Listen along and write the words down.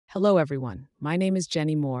Hello, everyone. My name is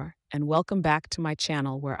Jenny Moore, and welcome back to my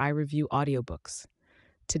channel where I review audiobooks.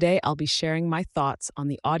 Today, I'll be sharing my thoughts on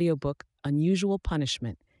the audiobook Unusual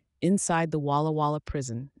Punishment Inside the Walla Walla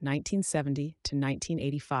Prison, 1970 to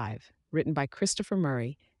 1985, written by Christopher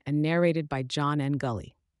Murray and narrated by John N.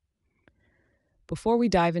 Gully. Before we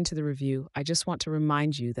dive into the review, I just want to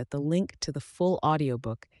remind you that the link to the full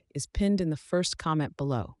audiobook is pinned in the first comment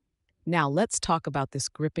below. Now, let's talk about this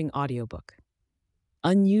gripping audiobook.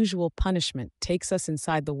 Unusual Punishment takes us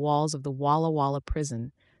inside the walls of the Walla Walla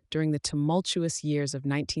prison during the tumultuous years of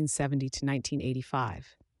 1970 to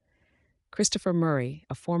 1985. Christopher Murray,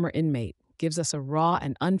 a former inmate, gives us a raw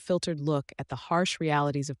and unfiltered look at the harsh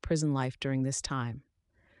realities of prison life during this time.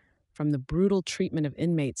 From the brutal treatment of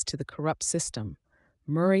inmates to the corrupt system,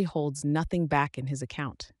 Murray holds nothing back in his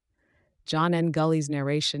account. John N. Gully's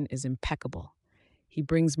narration is impeccable. He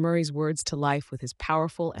brings Murray's words to life with his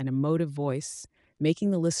powerful and emotive voice,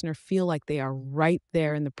 making the listener feel like they are right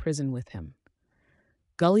there in the prison with him.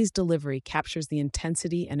 Gully's delivery captures the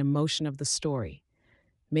intensity and emotion of the story,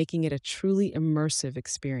 making it a truly immersive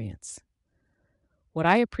experience. What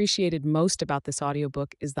I appreciated most about this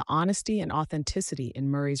audiobook is the honesty and authenticity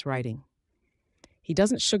in Murray's writing. He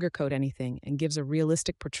doesn't sugarcoat anything and gives a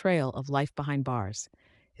realistic portrayal of life behind bars.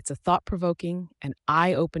 It's a thought-provoking and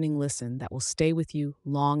eye-opening listen that will stay with you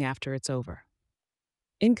long after it's over.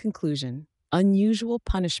 In conclusion, Unusual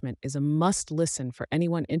Punishment is a must-listen for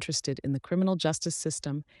anyone interested in the criminal justice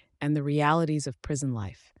system and the realities of prison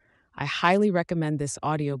life. I highly recommend this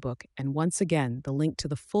audiobook, and once again, the link to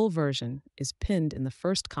the full version is pinned in the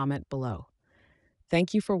first comment below.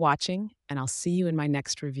 Thank you for watching, and I'll see you in my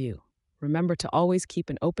next review. Remember to always keep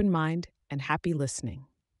an open mind and happy listening.